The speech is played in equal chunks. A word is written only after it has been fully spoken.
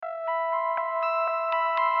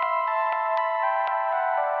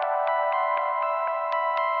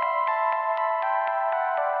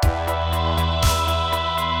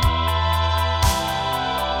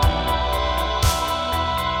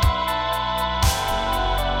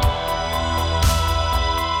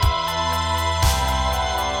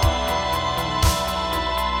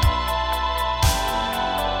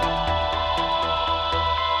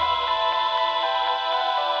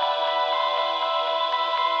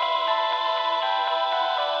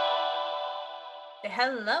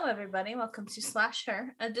Hello, everybody. Welcome to Slash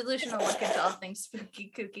Her, a delusional look into all things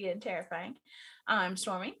spooky, kooky, and terrifying. I'm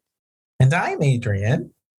Stormy, And I'm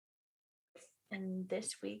Adrian. and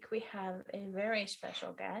this week we have a very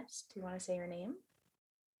special guest. Do you want to say your name?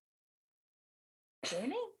 Say your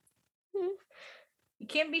name. You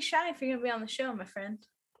can't be shy if you're going to be on the show, my friend.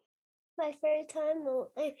 My first time,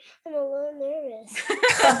 I'm a little nervous.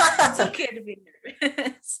 It's okay to be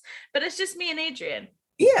nervous. But it's just me and Adrian.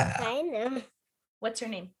 Yeah. I know. What's her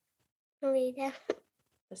name? Alita.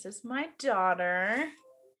 This is my daughter.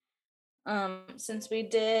 Since we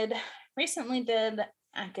recently did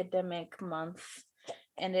academic month,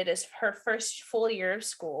 and it is her first full year of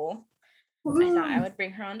school, I thought I would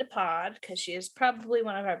bring her on to pod because she is probably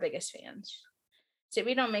one of our biggest fans. So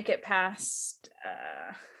we don't make it past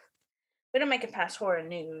horror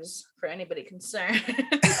news for anybody concerned.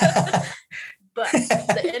 But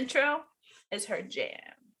the intro is her jam.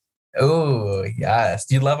 Oh, yes.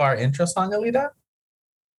 Do you love our intro song, Alita?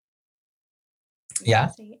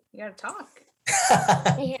 Yeah. You gotta talk.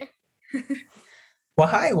 Yeah. Well,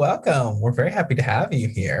 hi, welcome. We're very happy to have you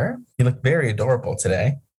here. You look very adorable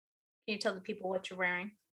today. Can you tell the people what you're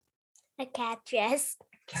wearing? A cat dress.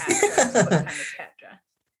 Cat dress. What kind of cat dress?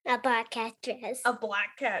 A black cat dress. A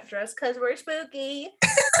black cat dress, because we're spooky.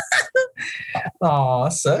 Oh,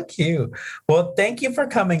 so cute. Well, thank you for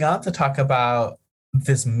coming on to talk about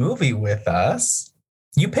this movie with us.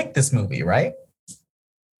 You picked this movie, right?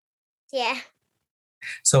 Yeah.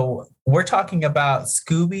 So we're talking about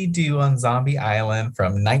Scooby-Doo on Zombie Island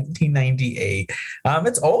from 1998.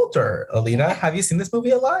 It's older, Alita. Have you seen this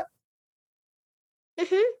movie a lot?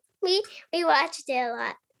 We watched it a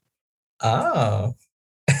lot. Oh.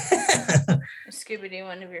 Is Scooby-Doo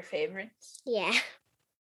one of your favorites? Yeah.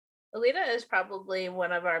 Alita is probably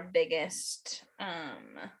one of our biggest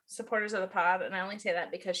supporters of the pod, and I only say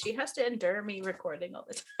that because she has to endure me recording all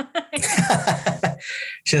the time.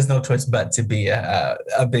 She has no choice but to be a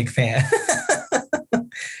big fan.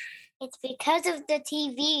 It's because of the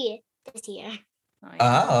TV this year.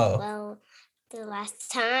 Oh. Well, the last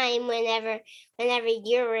time, whenever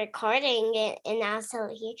you're recording it, and also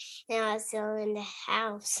here, and also in the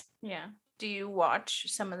house. Yeah. Do you watch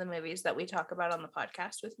some of the movies that we talk about on the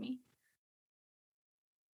podcast with me?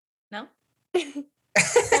 No? Some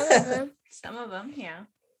of them. Some of them, yeah.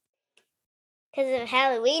 Because of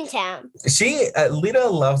Halloween Town. Lita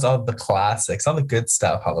loves all the classics, all the good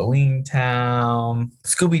stuff. Halloween Town,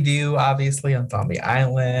 Scooby-Doo, obviously, on Zombie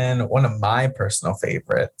Island. One of my personal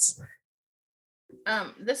favorites.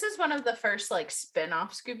 This is one of the first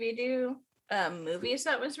spin-off Scooby-Doo movies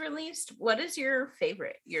that was released. What is your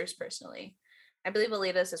favorite? Yours personally? I believe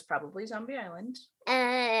Alita's is probably Zombie Island.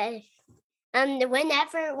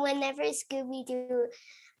 Whenever Scooby-Doo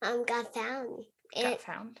got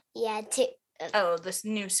found. Yeah, this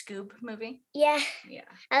new Scoob movie? Yeah. Yeah.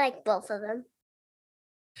 I like both of them.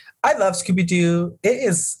 I love Scooby-Doo. It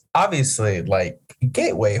is obviously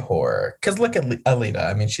gateway horror. Because look at Alita.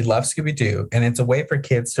 I mean, she loves Scooby-Doo, and it's a way for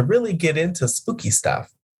kids to really get into spooky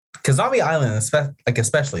stuff. Because Zombie Island,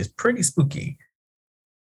 especially, is pretty spooky.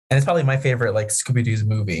 And it's probably my favorite Scooby-Doo's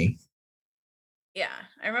movie. Yeah.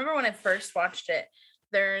 I remember when I first watched it,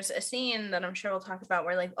 there's a scene that I'm sure we'll talk about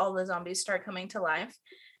where all the zombies start coming to life.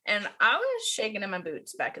 And I was shaking in my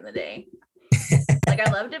boots back in the day.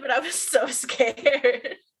 I loved it, but I was so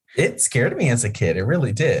scared. It scared me as a kid. It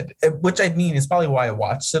really did. Which I mean is probably why I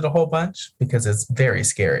watched it a whole bunch, because it's very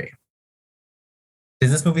scary.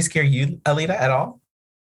 Does this movie scare you, Alita, at all?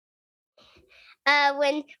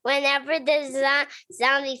 Whenever the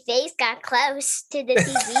zombie face got close to the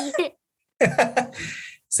TV.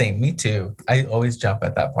 Same, me too. I always jump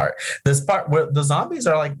at that part. This part where the zombies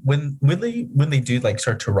are when they do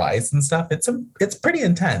start to rise and stuff, it's pretty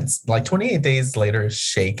intense. 28 Days Later is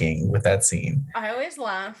shaking with that scene. I always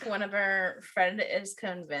laugh whenever Fred is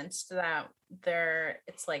convinced that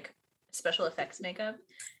it's special effects makeup,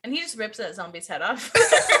 and he just rips that zombie's head off.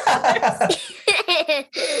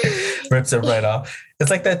 Rips it right off. It's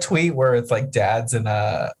like that tweet where it's dads in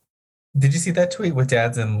did you see that tweet with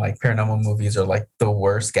dads in paranormal movies are the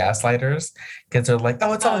worst gaslighters? Kids are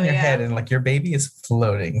oh, it's all in your head, and your baby is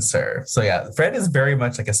floating, sir. So yeah, Fred is very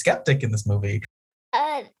much a skeptic in this movie.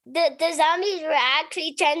 The zombies were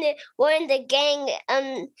actually trying to warn the gang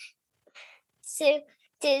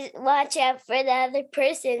to watch out for the other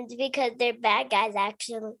persons because they're bad guys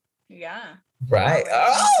actually. Yeah. Right.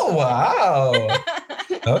 Oh wow.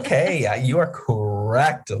 Okay, yeah, you are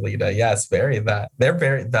correct, Alita. Yes,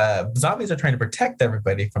 the zombies are trying to protect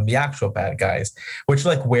everybody from the actual bad guys, which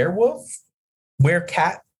werewolf,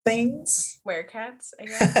 werecat things. Werecats, I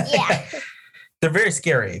guess. Yeah. They're very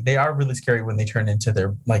scary. They are really scary when they turn into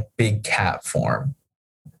their like big cat form.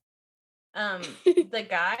 The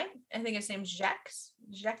guy, I think his name's Jacques.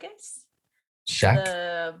 Jacques.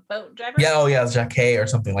 The boat driver. Yeah, oh yeah, Jacques or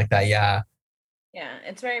something like that. Yeah. Yeah,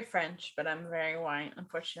 it's very French, but I'm very white,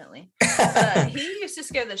 unfortunately. He used to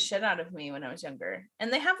scare the shit out of me when I was younger.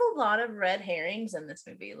 And they have a lot of red herrings in this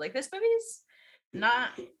movie. Like, this movie's not,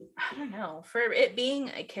 I don't know, for it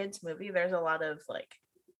being a kid's movie, there's a lot of like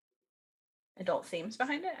adult themes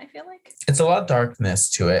behind it, I feel like. It's a lot of darkness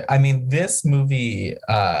to it. I mean, this movie,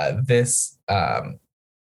 this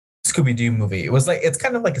Scooby-Doo movie, it was like, it's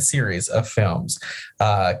kind of like a series of films,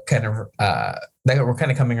 that were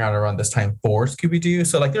kind of coming out around this time for Scooby-Doo.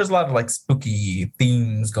 So like there's a lot of like spooky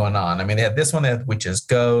themes going on. I mean, they had this one, they had Witches,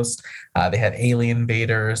 Ghost, they had Alien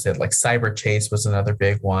Invaders, they had like Cyber Chase was another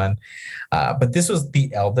big one. But this was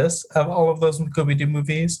the eldest of all of those Scooby-Doo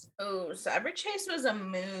movies. Oh, Cyber Chase was a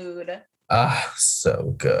mood.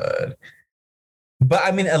 So good. But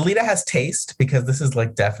I mean, Alita has taste because this is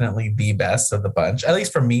like definitely the best of the bunch. At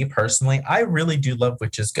least for me personally, I really do love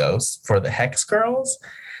Witches, Ghosts for the Hex Girls.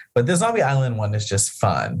 But the Zombie Island one is just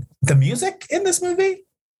fun. The music in this movie?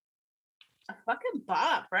 A fucking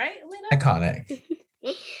bop, right, Alita? Iconic.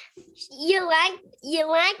 You like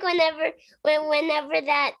whenever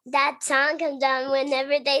that song comes on,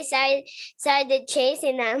 whenever they started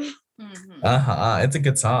chasing them. Mm-hmm. It's a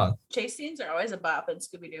good song. Chase scenes are always a bop in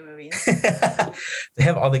Scooby-Doo movies. They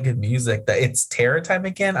have all the good music. That it's Terror Time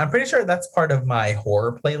again. I'm pretty sure that's part of my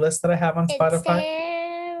horror playlist that I have on Spotify.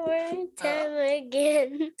 It's Terror Time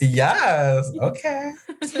again. Yes. Okay.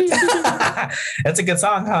 That's a good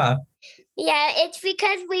song, huh? Yeah, it's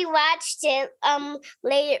because we watched it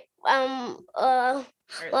later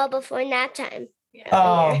before nap time. Yeah.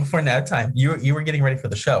 Oh, before nap time. You were getting ready for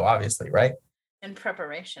the show, obviously, right? In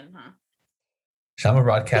preparation, huh? I'm a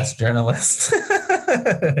broadcast journalist.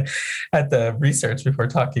 At the research before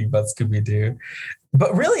talking about Scooby-Doo.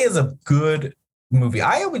 But really is a good movie.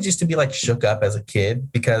 I always used to be like shook up as a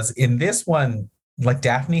kid because in this one, like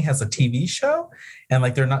Daphne has a TV show and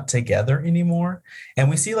like they're not together anymore. And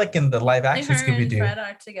we see like in the live action Scooby-Doo. Fred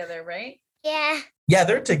are together, right? Yeah. Yeah,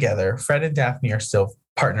 they're together. Fred and Daphne are still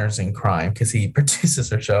partners in crime because he produces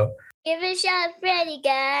her show. Give a shot, Freddy,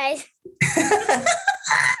 guys.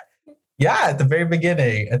 Yeah, at the very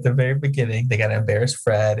beginning, they gotta embarrass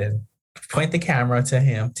Fred and point the camera to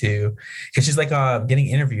him too, because she's like getting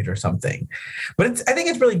interviewed or something. But I think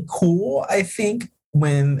it's really cool. I think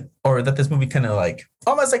that this movie kind of like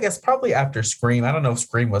almost, I guess, probably after Scream. I don't know if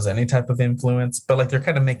Scream was any type of influence, but like they're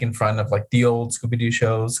kind of making fun of like the old Scooby-Doo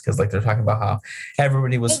shows because like they're talking about how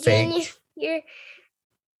everybody was fake. You're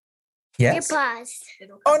paused.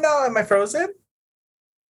 Oh no, am I frozen?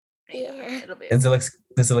 Yeah. It'll be. Does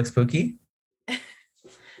it look spooky?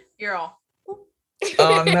 You're all.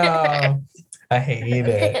 Oh no, I hate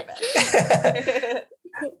it.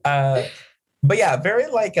 But yeah, very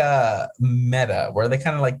like meta, where they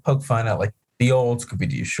kind of like poke fun at like the old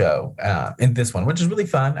Scooby-Doo show in this one, which is really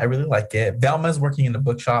fun. I really like it. Velma's working in the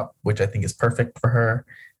bookshop, which I think is perfect for her.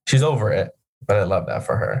 She's over it, but I love that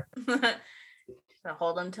for her. So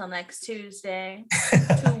hold until next Tuesday.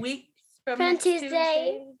 2 weeks from next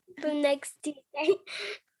Tuesday. From next Tuesday.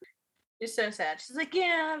 She's so sad. She's like,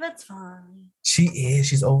 yeah, that's fine. She is.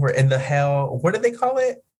 She's over it. And the hell, what do they call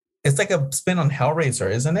it? It's like a spin on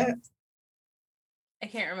Hellraiser, isn't it? I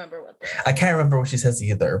can't remember what. I can't remember what she says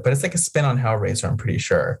either, but it's like a spin on Hellraiser, I'm pretty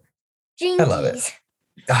sure. Jinkies. I love it.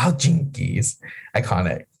 Oh, Jinkies.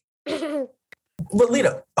 Iconic.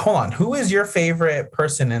 Lolita, hold on. Who is your favorite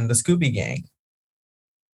person in the Scooby Gang?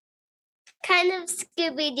 Kind of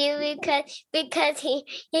Scooby-Doo because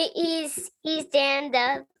he's stand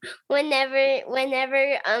up whenever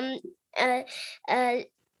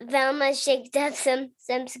Velma shakes up some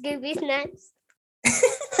Scooby's nuts.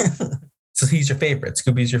 So he's your favorite.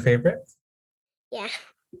 Scooby's your favorite? Yeah.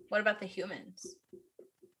 What about the humans?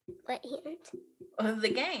 What humans? Oh, the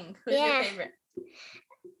gang. Who's your favorite?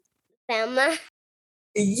 Velma.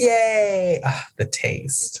 Yay! The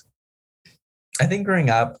taste. I think growing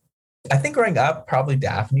up, probably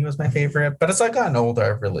Daphne was my favorite. But as I've gotten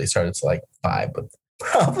older, I've really started to like vibe with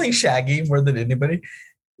probably Shaggy more than anybody.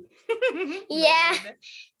 Yeah.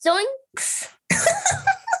 Zoinks.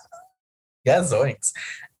 Yeah, Zoinks.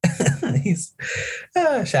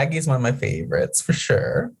 Shaggy's one of my favorites for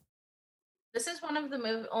sure. This is one of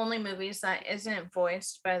the only movies that isn't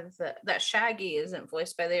voiced by that Shaggy isn't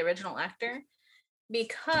voiced by the original actor,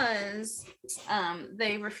 because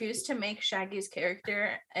they refused to make Shaggy's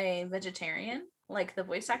character a vegetarian like the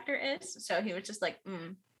voice actor is. So he was just like,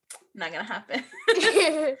 Not gonna happen.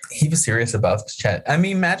 He was serious about Chat. I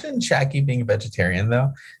mean, imagine Shaggy being a vegetarian,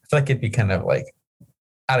 though. I feel like it'd be kind of like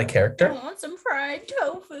out of I character. want some fried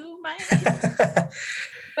tofu, man.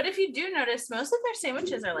 But if you do notice, most of their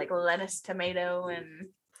sandwiches are like lettuce, tomato, and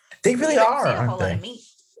They really you don't are, see a whole aren't lot of they? meat.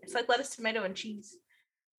 It's like lettuce, tomato, and cheese.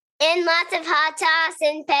 And lots of hot sauce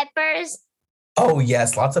and peppers. Oh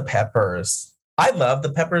yes, lots of peppers. I love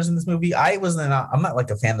the peppers in this movie. I'm not like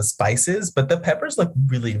a fan of spices, but the peppers look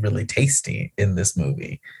really, really tasty in this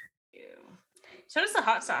movie. Ew. So does the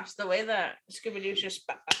hot sauce. The way that Scooby Doo's just.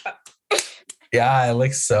 Yeah, it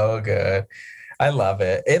looks so good. I love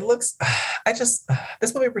it. It looks,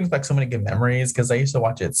 this movie brings back so many good memories because I used to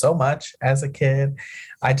watch it so much as a kid.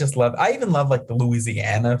 I even love like the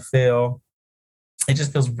Louisiana feel. It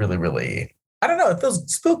just feels really, really, I don't know, it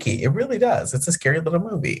feels spooky. It really does. It's a scary little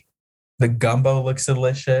movie. The gumbo looks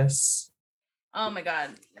delicious. Oh my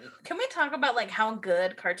god! Can we talk about like how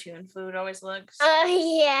good cartoon food always looks? Oh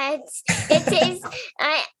yeah, it tastes.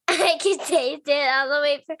 I can taste it all the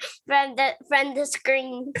way from the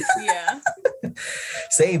screen. Yeah,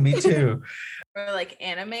 Same, me too. or like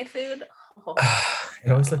anime food. Oh,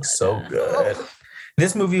 It always looks so God. good.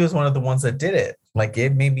 This movie was one of the ones that did it. Like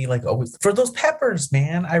it made me like always for those peppers,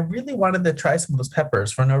 man. I really wanted to try some of those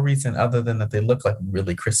peppers for no reason other than that they look like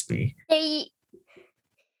really crispy.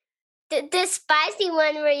 The spicy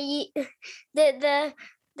one where you the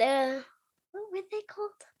what were they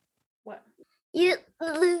called? What?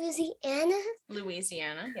 Louisiana.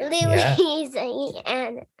 Louisiana. Yeah.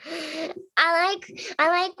 Louisiana. I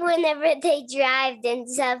like whenever they drive and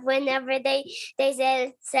stuff. Whenever they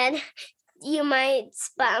said you might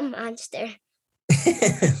spot a monster.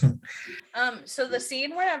 So the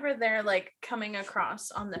scene whenever they're like coming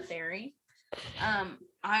across on the ferry,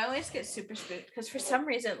 I always get super spooked because for some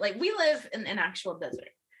reason, like we live in an actual desert.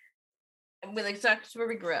 We like that's where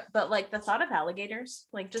we grew up, but like the thought of alligators,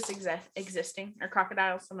 like just existing, or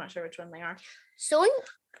crocodiles, I'm not sure which one they are. So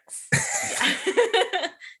Yeah.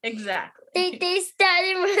 Exactly. they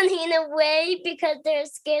started running away because they're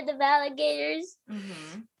scared of alligators.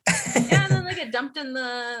 Mm-hmm. Yeah, and then they get dumped in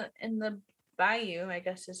the bayou, I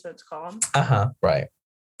guess is what it's called. Right.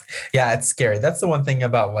 Yeah, it's scary. That's the one thing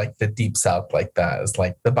about like the deep south like that is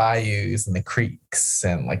like the bayous and the creeks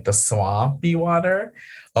and like the swampy water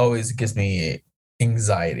always gives me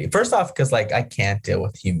anxiety. First off, because like I can't deal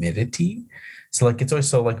with humidity. So like it's always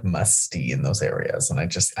so like musty in those areas. And I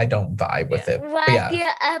don't vibe with it. But Wipe yeah. your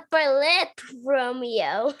upper lip,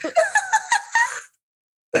 Romeo.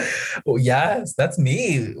 Well, yes, that's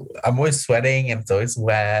me. I'm always sweating and it's always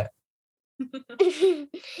wet.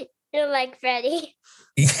 You're like Freddy.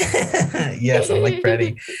 Yes, I'm like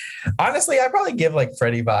Freddy. Honestly, I probably give like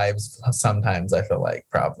Freddy vibes sometimes, I feel like,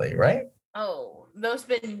 probably, right? Oh, those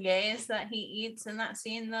beignets that he eats in that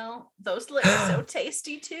scene, though, those look so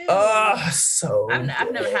tasty too. Oh, so I've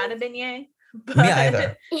never had a beignet, but Me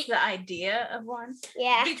either. the idea of one.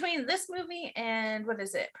 Yeah. Between this movie and what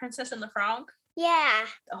is it, Princess and the Frog? Yeah.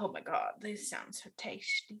 Oh my god, these sound so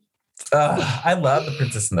tasty. I love The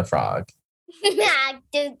Princess and the Frog.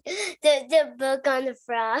 the book on the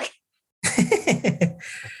frog.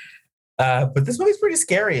 But this movie's pretty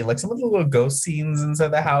scary. Like some of the little ghost scenes inside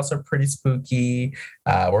the house are pretty spooky.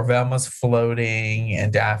 Where Velma's floating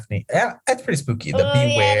and Daphne. Yeah, that's pretty spooky. The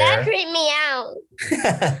Yeah, that beware. creeped me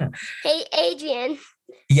out. Hey, Adrian.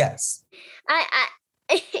 Yes.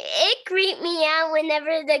 It creeped me out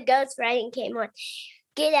whenever the ghost writing came on.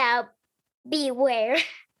 Get out, beware.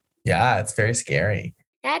 Yeah, it's very scary.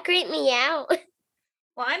 That creeped me out.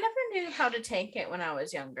 Well, I never knew how to take it when I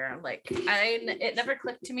was younger. Like, it never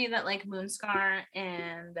clicked to me that like Moonscar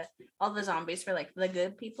and all the zombies were like the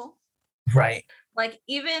good people. Right. Like,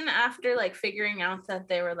 even after like figuring out that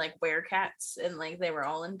they were like werecats and like they were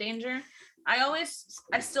all in danger, I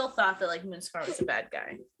still thought that like Moonscar was a bad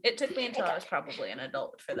guy. It took me until I was probably an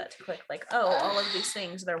adult for that to click. Like, oh, all of these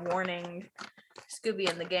things, they're warning Scooby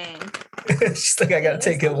and the gang. She's like, I gotta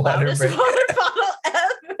take a water Loudest break. water bottle ever.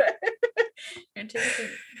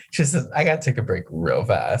 She says, I gotta take a break real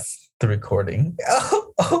fast. The recording.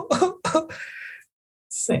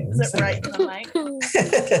 Same. Is it right in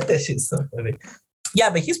the mic? She's so funny. Yeah,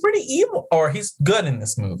 but he's pretty evil, or he's good in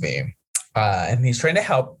this movie. And he's trying to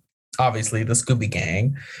help, obviously, the Scooby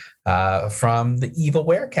Gang from the evil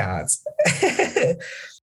werecats.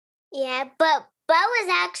 Yeah, but Bo was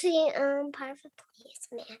actually part of a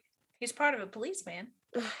policeman. He's part of a policeman.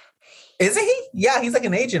 Isn't he? Yeah, he's like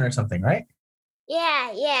an agent or something, right?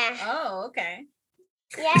 Yeah. Oh, okay.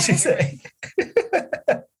 Yeah. She's like,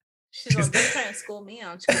 She's like, "You're trying to school me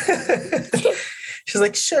on school." she's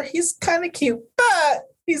like, sure, he's kind of cute, but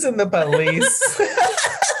He's in the police.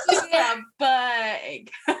 Yeah, but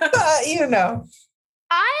You know.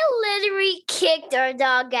 I literally kicked our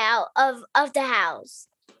dog out of the house.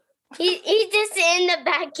 He's just in the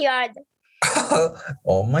backyard.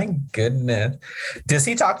 Oh my goodness. Does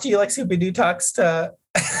he talk to you like Scooby-Doo talks to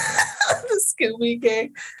the Scooby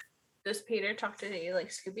Gang? Does Peter talk to you like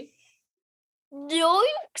Scooby?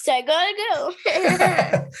 Yoinks, I gotta go.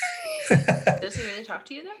 Does he really talk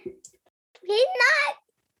to you though? He's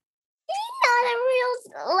not a real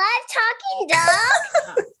live talking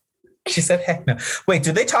dog. She said, heck no. Wait,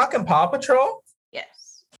 do they talk in Paw Patrol?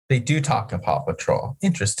 Yes. They do talk in Paw Patrol.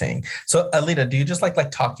 Interesting. So, Alita, do you just like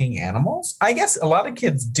talking animals? I guess a lot of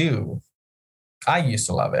kids do. I used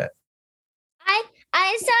to love it.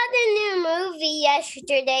 I saw the new movie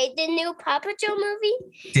yesterday, the new Paw Patrol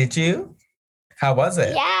movie. Did you? How was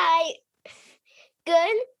it? Yeah,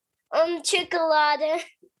 good. Chocolate.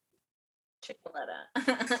 Chickaletta.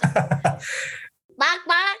 Bark,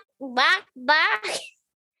 bark, bark, bark.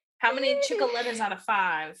 How many chickalettas out of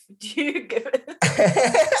 5 do you give it?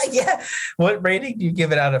 Yeah. What rating do you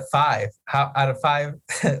give it out of 5? How out of 5?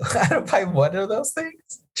 Out of 5, what are those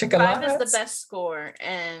things? 5 is the best score,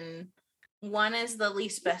 and 1 is the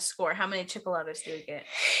least best score. How many chickalettas do we get?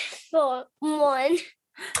 1.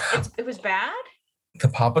 It was bad? The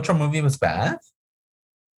Paw Patrol movie was bad?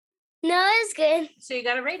 No, it's good. So you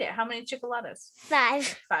got to rate it. How many chickalettas?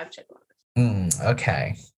 5. 5 chickalettas.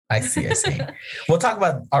 Okay. I see. We'll talk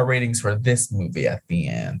about our ratings for this movie at the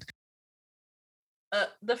end.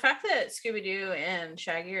 The fact that Scooby-Doo and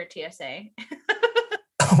Shaggy are TSA.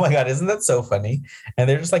 Oh my God, isn't that so funny? And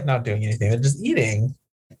they're just not doing anything. They're just eating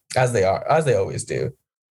as they always do.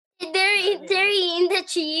 They're eating the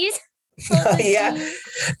cheese. Yeah,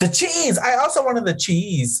 the cheese. I also wanted the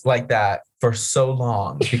cheese like that for so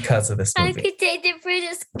long because of this movie. I could take it for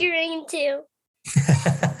the screen too.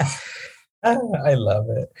 I love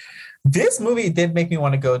it. This movie did make me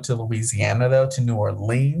want to go to Louisiana, though, to New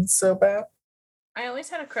Orleans so bad. I always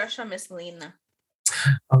had a crush on Miss Lena.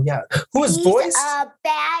 Oh, yeah. Who is voiced? A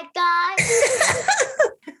bad guy.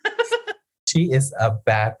 She is a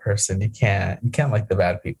bad person. You can't like the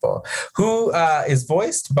bad people. Who is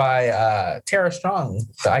voiced by Tara Strong,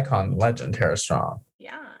 the icon, legend Tara Strong.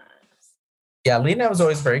 Yeah. Yeah, Lena was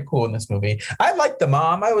always very cool in this movie. I liked the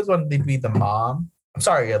mom. I always wanted to be the mom. I'm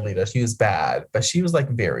sorry, Alita. She was bad, but she was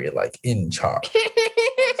very in charge.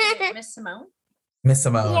 Miss Simone? Miss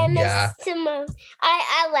Simone, yeah. Miss Simone.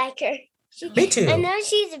 I like her. Me too. I know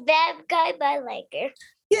she's a bad guy, but I like her.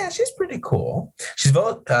 Yeah, she's pretty cool. She's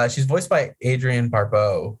voiced by Adrienne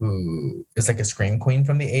Barbeau, who is a scream queen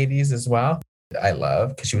from the 80s as well. I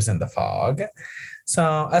love because she was in The Fog.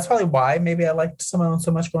 So that's probably why maybe I liked Simone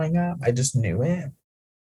so much growing up. I just knew it.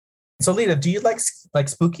 So Lita, do you like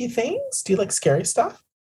spooky things? Do you like scary stuff?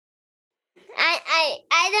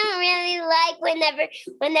 I don't really like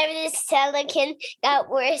whenever this skeleton got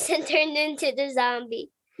worse and turned into the zombie.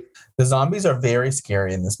 The zombies are very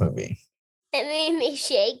scary in this movie. It made me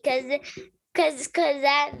shake because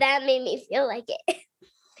that made me feel like it.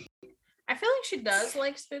 I feel like she does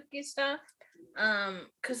like spooky stuff.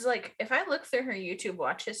 Because if I look through her YouTube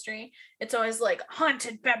watch history, it's always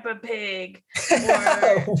Haunted Peppa Pig.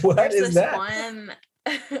 Or what is that? One,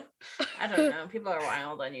 I don't know. People are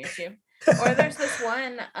wild on YouTube. Or there's this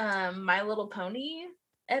one, My Little Pony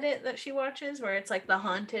edit that she watches where it's the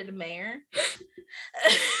haunted mayor.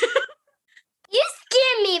 You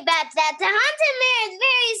scared me about that. The haunted mayor is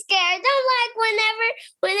very scared. I don't like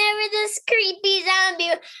whenever this creepy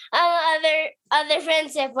zombie other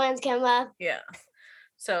friendship ones come up. Yeah.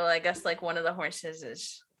 So I guess one of the horses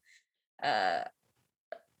is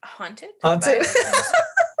haunted. Haunted.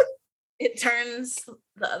 It turns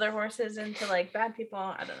the other horses into bad people.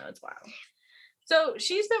 I don't know. It's wild. So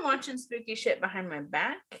she's been watching spooky shit behind my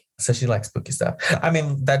back. So she likes spooky stuff. I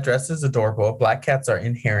mean, that dress is adorable. Black cats are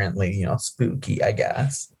inherently, spooky, I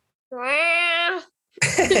guess. Wow.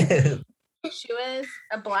 She was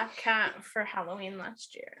a black cat for Halloween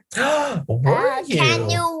last year. Were you? Cat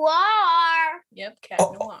Noir. Yep, Cat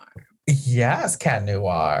Noir. Yes, Cat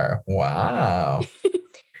Noir. Wow.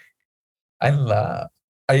 I love.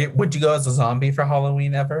 Would you go as a zombie for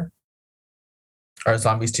Halloween ever? Or are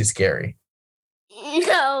zombies too scary?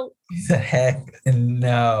 No. The heck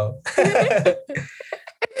no.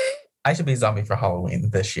 I should be a zombie for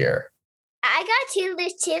Halloween this year. I got 2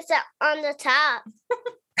 loose chips on the top.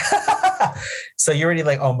 So you're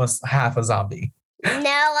already almost half a zombie.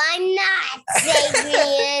 No, I'm not,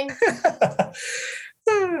 Adrian.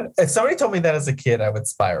 If somebody told me that as a kid, I would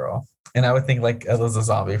spiral. And I would think I was a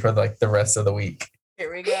zombie for the rest of the week.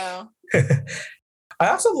 Here we go. I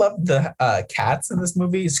also love the cats in this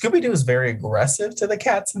movie. Scooby-Doo is very aggressive to the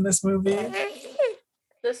cats in this movie.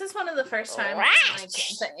 This is one of the first times in like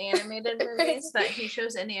the animated movies that he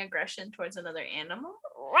shows any aggression towards another animal.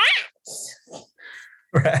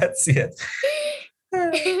 Rats, yes.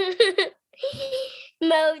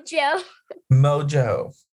 Mojo.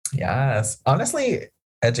 Mojo. Yes. Honestly,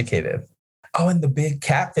 educated. Oh, and the big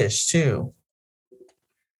catfish too.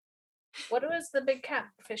 What was the big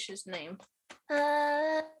catfish's name?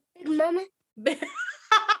 Big Mama. Big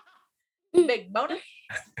Mona?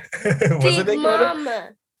 Was it Big Mona? Mama.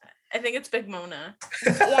 I think it's Big Mona.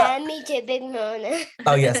 Yeah, me too, Big Mona.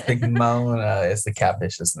 Oh yes, Big Mona is the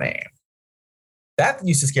catfish's name. That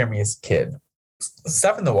used to scare me as a kid.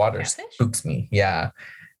 Stuff in the water Catfish? spooks me. Yeah,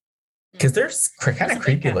 because they're kind It's of a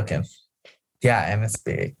big creepy looking. catfish. Yeah, and it's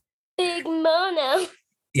big. Big Mona.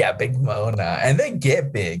 Yeah, Big Mona, and they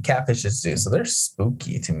get big. Catfishes do, so they're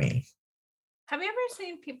spooky to me. Have you ever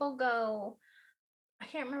seen people go? I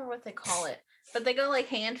can't remember what they call it, but they go like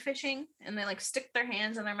hand fishing and they like stick their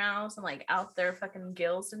hands in their mouths and like out their fucking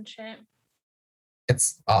gills and shit.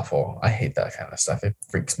 It's awful. I hate that kind of stuff. It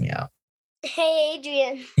freaks me out. Hey,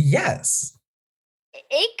 Adrian. Yes.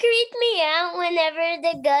 It creeped me out whenever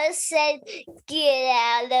the ghost said, "Get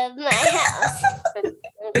out of my house."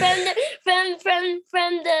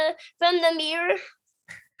 from the mirror.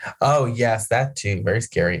 Oh yes, that too. Very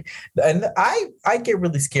scary. And I get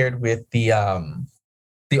really scared with the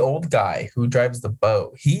old guy who drives the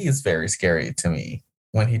boat. He is very scary to me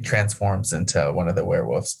when he transforms into one of the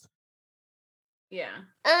werewolves. Yeah.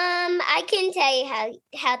 I can tell you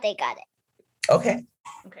how they got it. Okay.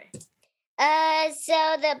 Okay.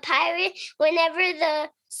 So the pirate,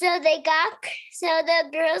 so the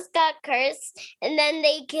girls got cursed, and then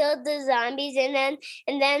they killed the zombies, and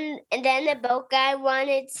then the boat guy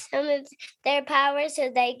wanted some of their power, so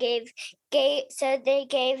they gave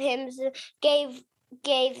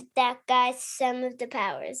that guy some of the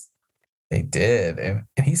powers. They did, and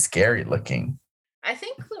he's scary looking. I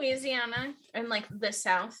think Louisiana and like the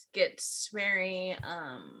South gets very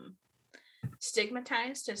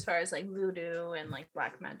stigmatized as far as like voodoo and like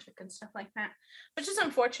black magic and stuff like that, which is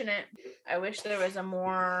unfortunate. I wish there was a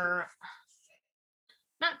more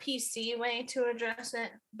not PC way to address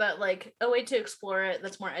it, but like a way to explore it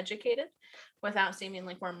that's more educated without seeming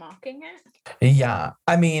like we're mocking it. Yeah,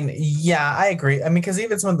 I mean, yeah, I agree. I mean, because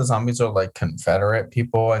even some of the zombies are like Confederate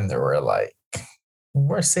people, and they were like,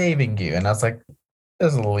 "We're saving you," and I was like,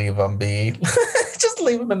 "Just leave them be." Just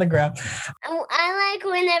leave them in the ground. I like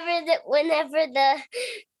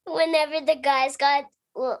whenever the guys got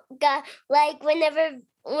like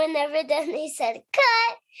whenever then they said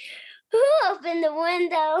cut, who opened the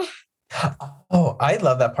window? Oh, I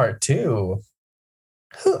love that part too.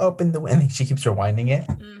 Who opened the window? And she keeps rewinding it.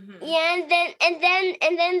 Mm-hmm. Yeah, and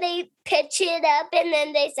then they pitch it up, and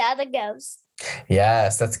then they saw the ghost.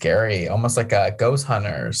 Yes, that's scary. Almost like ghost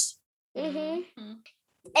hunters. Mm-hmm.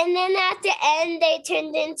 And then at the end, they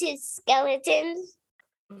turned into skeletons.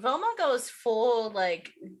 Velma goes full like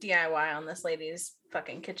DIY on this lady's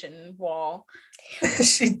fucking kitchen wall.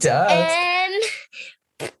 She does. And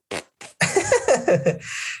I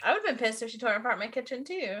would have been pissed if she tore apart my kitchen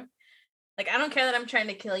too. Like, I don't care that I'm trying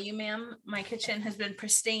to kill you, ma'am. My kitchen has been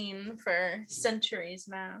pristine for centuries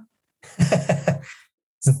now.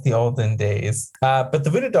 Since the olden days. But the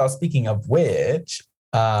voodoo dolls, speaking of which,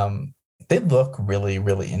 they look really,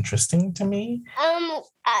 really interesting to me.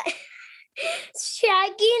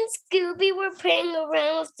 Shaggy and Scooby were playing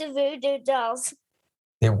around with the voodoo dolls.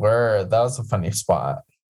 They were. That was a funny spot.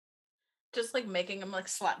 Just like making them like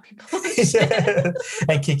slap people and,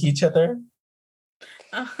 and kick each other.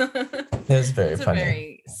 It was very it's funny. A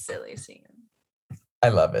very silly scene. I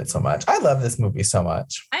love it so much. I love this movie so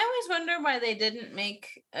much. I always wonder why they didn't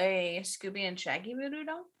make a Scooby and Shaggy voodoo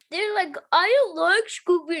doll. They're like, I like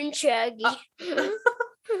Scooby and Shaggy.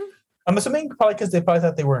 I'm assuming probably because they probably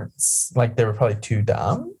thought they weren't like they were probably too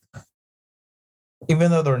dumb.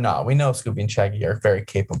 Even though they're not. We know Scooby and Shaggy are very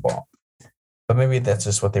capable. But maybe that's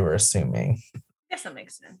just what they were assuming. I guess that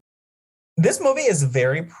makes sense. This movie is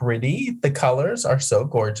very pretty. The colors are so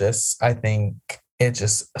gorgeous. I think it's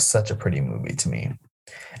just such a pretty movie to me.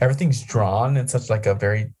 Everything's drawn in such like a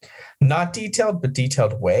very not detailed, but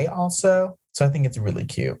detailed way also. So I think it's really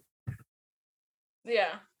cute.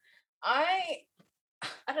 Yeah. I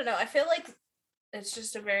don't know. I feel like it's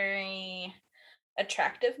just a very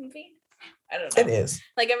attractive movie. I don't know. It is.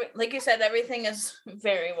 Like you said, everything is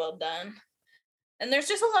very well done. And there's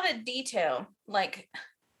just a lot of detail. Like,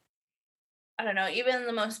 I don't know, even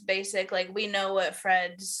the most basic, like we know what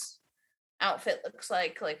Fred's outfit looks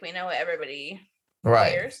like we know what everybody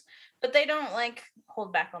Right. layers, but they don't like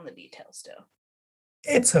hold back on the details still.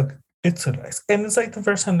 It's so nice. And it's like the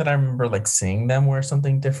first time that I remember like seeing them wear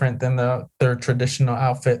something different than their traditional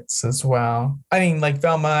outfits as well. I mean, like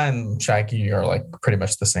Velma and Shaggy are like pretty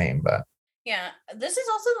much the same, but Yeah, this is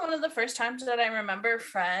also one of the first times that I remember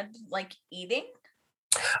Fred like eating.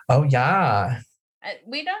 oh yeah.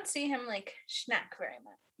 We don't see him like snack very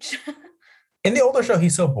much. In the older show,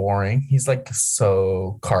 he's so boring. He's like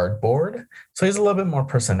so cardboard. So he's a little bit more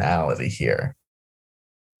personality here.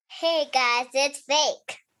 Hey guys, it's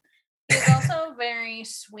fake. He's also very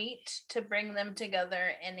sweet to bring them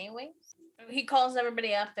together anyways. He calls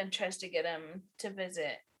everybody up and tries to get him to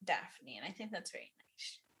visit Daphne, and I think that's very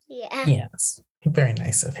nice. Yeah. Yes. Very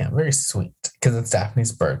nice of him. Very sweet. Because it's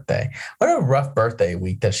Daphne's birthday. What a rough birthday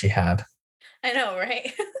week that she had. I know,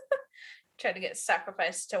 right? Try to get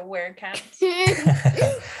sacrificed to werecats.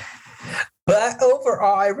 But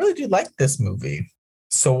overall, I really do like this movie.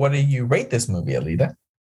 So what do you rate this movie, Alita?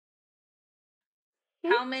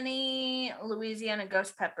 How many Louisiana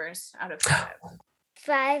ghost peppers out of 5?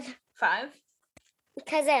 5, 5?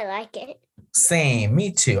 because I like it. Same.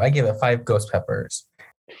 Me too. I give it 5 ghost peppers.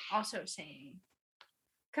 Also saying,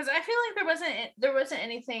 because I feel like there wasn't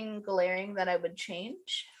anything glaring that I would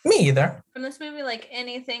change Me either. from this movie. Like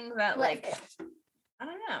anything that like I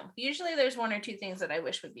don't know. Usually there's 1 or 2 things that I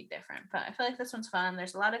wish would be different, but I feel like this one's fun.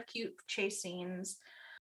 There's a lot of cute chase scenes.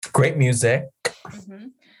 Great music. Mm-hmm.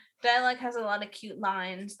 Dialogue has a lot of cute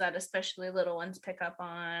lines that especially little ones pick up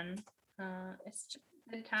on. It's just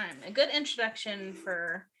a good time. A good introduction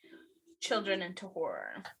for children into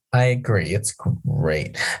horror. I agree. It's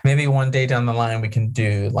great. Maybe one day down the line we can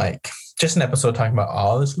do like just an episode talking about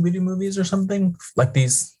all the Scooby-Doo movies or something like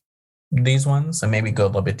these ones, and maybe go a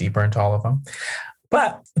little bit deeper into all of them.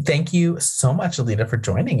 But thank you so much, Alita, for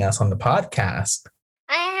joining us on the podcast.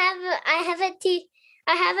 I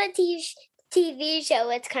have a TV show.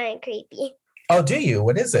 It's kind of creepy. Oh, do you?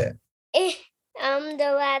 What is it?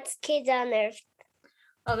 The Last Kids on Earth.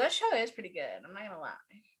 Oh, that show is pretty good. I'm not gonna lie.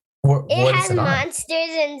 What It is has it on?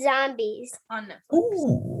 monsters and zombies. On Netflix.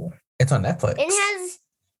 Ooh, it's on Netflix. It has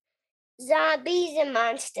zombies and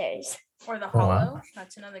monsters. Or The Oh, wow. Hollow.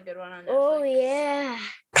 That's another good one on Netflix. Oh yeah.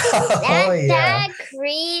 Oh yeah. That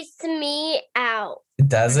creeps me out.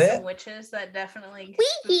 Does There's it? some witches that definitely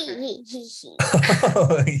spook her.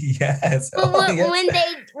 Oh yes. Oh, yes.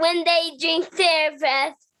 When they drink their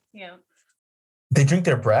breath. Yeah. They drink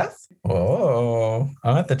their breath? Oh,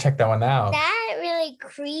 I'll have to check that one out. That really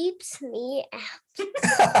creeps me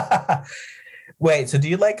out. Wait, so do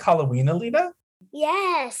you like Halloween, Alita?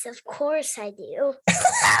 Yes, of course I do.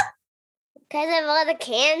 Because of all the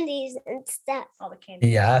candies and stuff. All the candy.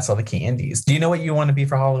 Yes, all the candies. Do you know what you want to be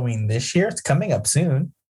for Halloween this year? It's coming up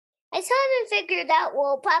soon. I still haven't figured out.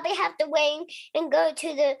 We'll probably have to wait and go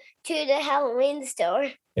to the Halloween store.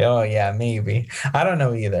 Oh yeah, maybe. I don't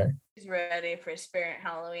know either. He's ready for Spirit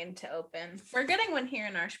Halloween to open. We're getting one here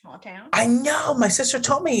in our small town. I know. My sister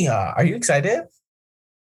told me. Are you excited?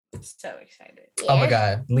 So excited. Oh my Yeah.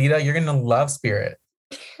 God, Lita, you're gonna love Spirit.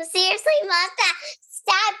 Seriously, Martha,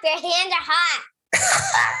 stop! Your hands are hot.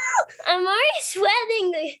 I'm already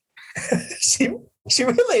sweating. She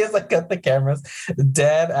really is like at the cameras,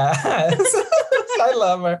 dead ass. I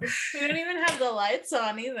love her. We don't even have the lights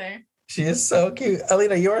on either. She is so cute.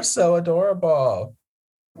 Alita, you are so adorable.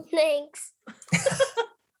 Thanks.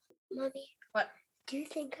 Mommy. What? Do you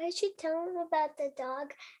think I should tell him about the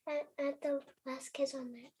dog at the Last Kiss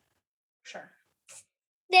on Earth? Sure.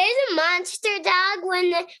 There's a monster dog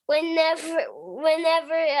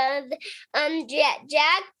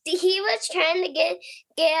Jack he was trying to get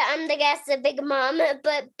the guess the big mom,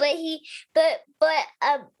 but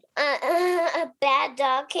a bad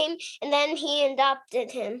dog came and then he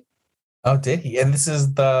adopted him. Oh, did he? And this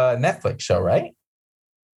is the Netflix show, right?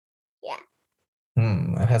 Yeah.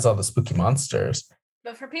 It has all the spooky monsters.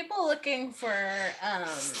 But for people looking for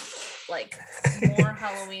like more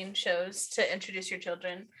Halloween shows to introduce your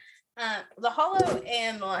children, The Hollow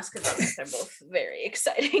and The Last Kids on Earth are both very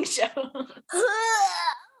exciting shows.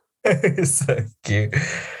 So cute.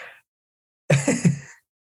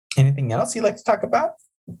 Anything else you'd like to talk about?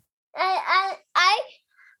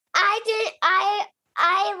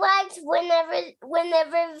 I liked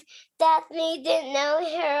whenever Daphne didn't know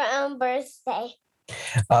her own birthday.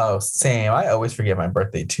 Oh, same. I always forget my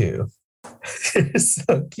birthday too. You're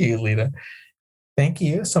so cute, Lita. Thank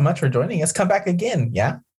you so much for joining us. Come back again,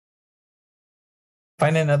 yeah?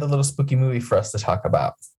 Find another little spooky movie for us to talk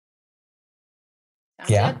about. Sounds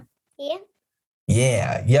Yeah? good.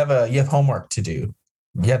 Yeah. Yeah, you have homework to do.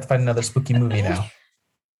 You have to find another spooky movie now.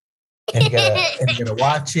 And you're gonna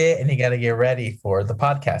watch it, and you gotta get ready for the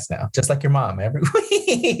podcast now, just like your mom every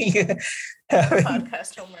week.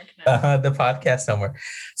 Podcast homework now. The podcast homework.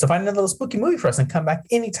 So find a little spooky movie for us and come back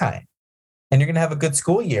anytime. And you're gonna have a good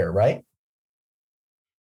school year, right?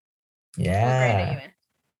 What grade are Yeah. you in?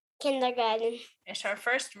 Kindergarten. It's our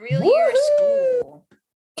first real year of school.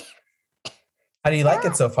 How do you like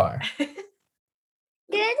it so far?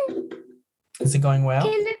 Good. Is it going well?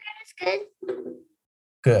 Kindergarten's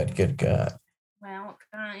good. Good. Well,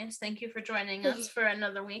 guys, thank you for joining us for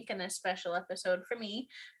another week and a special episode for me.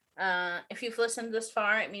 If you've listened this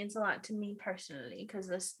far, it means a lot to me personally because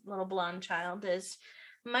this little blonde child is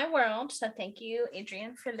my world. So thank you,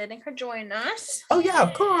 Adrian, for letting her join us. Oh yeah,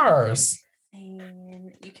 of course.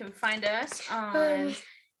 And you can find us on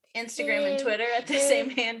Instagram and Twitter at the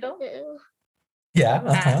same handle. Yeah.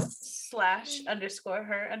 At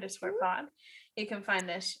 /_her_pod. You can find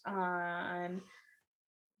us on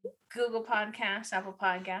Google Podcasts, Apple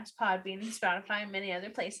Podcasts, Podbean, Spotify, and many other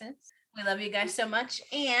places. We love you guys so much,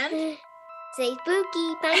 and stay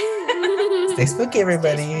spooky. Bye. Stay spooky,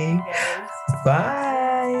 everybody. stay spooky, guys.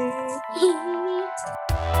 Bye.